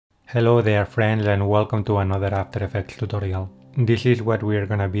Hello there friends and welcome to another After Effects tutorial. This is what we are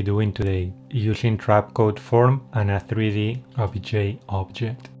gonna be doing today, using Trapcode form and a 3D OBJ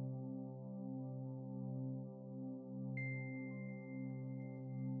object.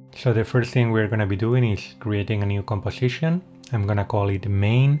 So the first thing we're gonna be doing is creating a new composition. I'm gonna call it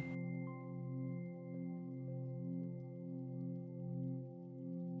main.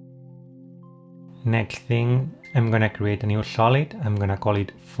 Next thing, I'm gonna create a new solid. I'm gonna call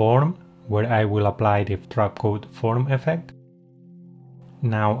it form, where I will apply the Trapcode form effect.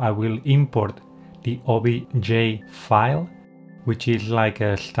 Now I will import the OBJ file, which is like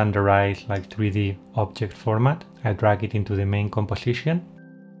a standardized 3D object format. I drag it into the main composition.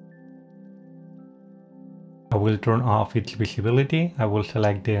 I will turn off its visibility. I will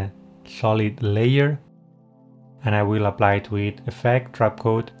select the solid layer and I will apply to it effect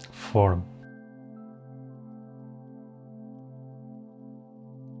Trapcode form.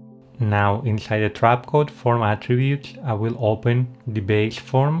 Now inside the Trapcode form attributes, I will open the base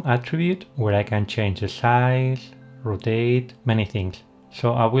form attribute where I can change the size, rotate, many things.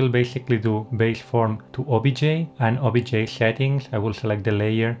 So I will basically do base form to OBJ and OBJ settings. I will select the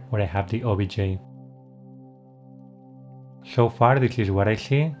layer where I have the OBJ. So far this is what I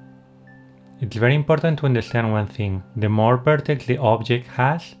see. It's very important to understand one thing. The more vertex the object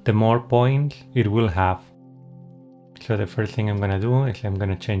has, the more points it will have. So the first thing I'm gonna do is I'm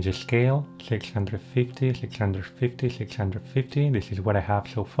gonna change the scale, 650, 650, 650. This is what I have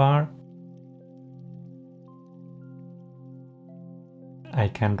so far. I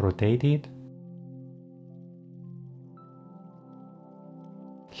can rotate it.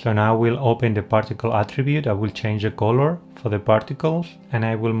 So now we'll open the particle attribute. I will change the color for the particles and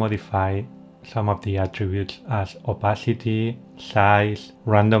I will modify some of the attributes as opacity, size,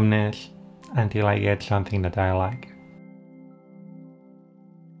 randomness, until I get something that I like.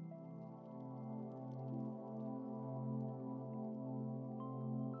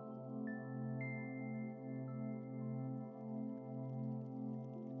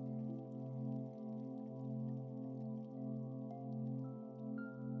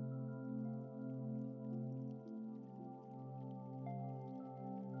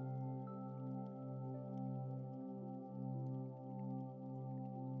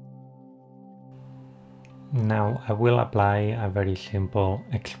 Now I will apply a very simple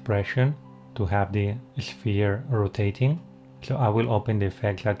expression to have the sphere rotating. So I will open the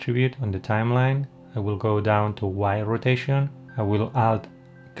effects attribute on the timeline. I will go down to Y rotation. I will alt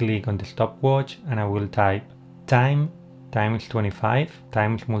click on the stopwatch and I will type time times 25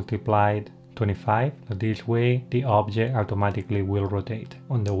 times multiplied 25. So this way the object automatically will rotate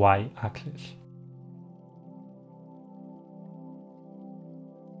on the Y axis.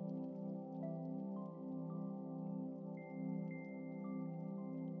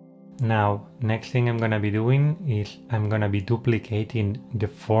 Now, next thing I'm gonna be doing is I'm gonna be duplicating the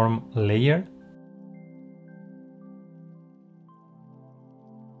form layer.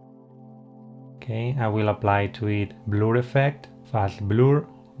 Okay, I will apply to it blur effect, fast blur,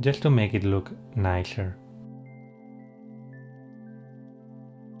 just to make it look nicer.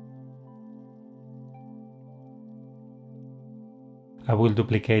 I will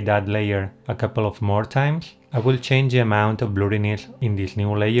duplicate that layer a couple of more times. I will change the amount of blurriness in these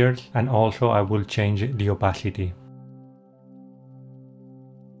new layers and also I will change the opacity.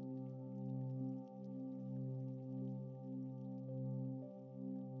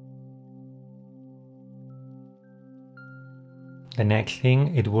 The next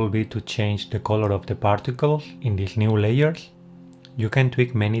thing it will be to change the color of the particles in these new layers. You can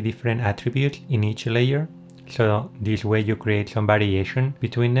tweak many different attributes in each layer. So this way you create some variation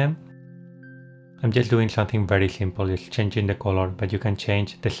between them. I'm just doing something very simple, just changing the color, but you can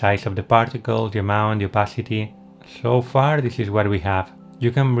change the size of the particles, the amount, the opacity. So far this is what we have.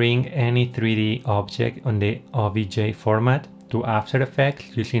 You can bring any 3D object on the OBJ format to After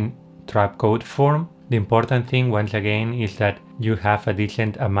Effects using Trapcode form. The important thing once again is that you have a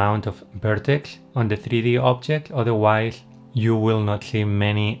decent amount of vertex on the 3D object, otherwise you will not see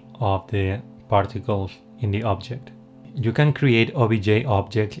many of the particles in the object. You can create OBJ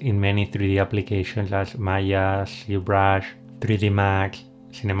objects in many 3D applications as Maya, ZBrush, 3D Max,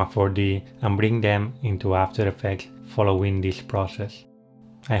 Cinema 4D, and bring them into After Effects following this process.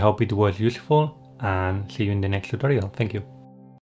 I hope it was useful and see you in the next tutorial. Thank you.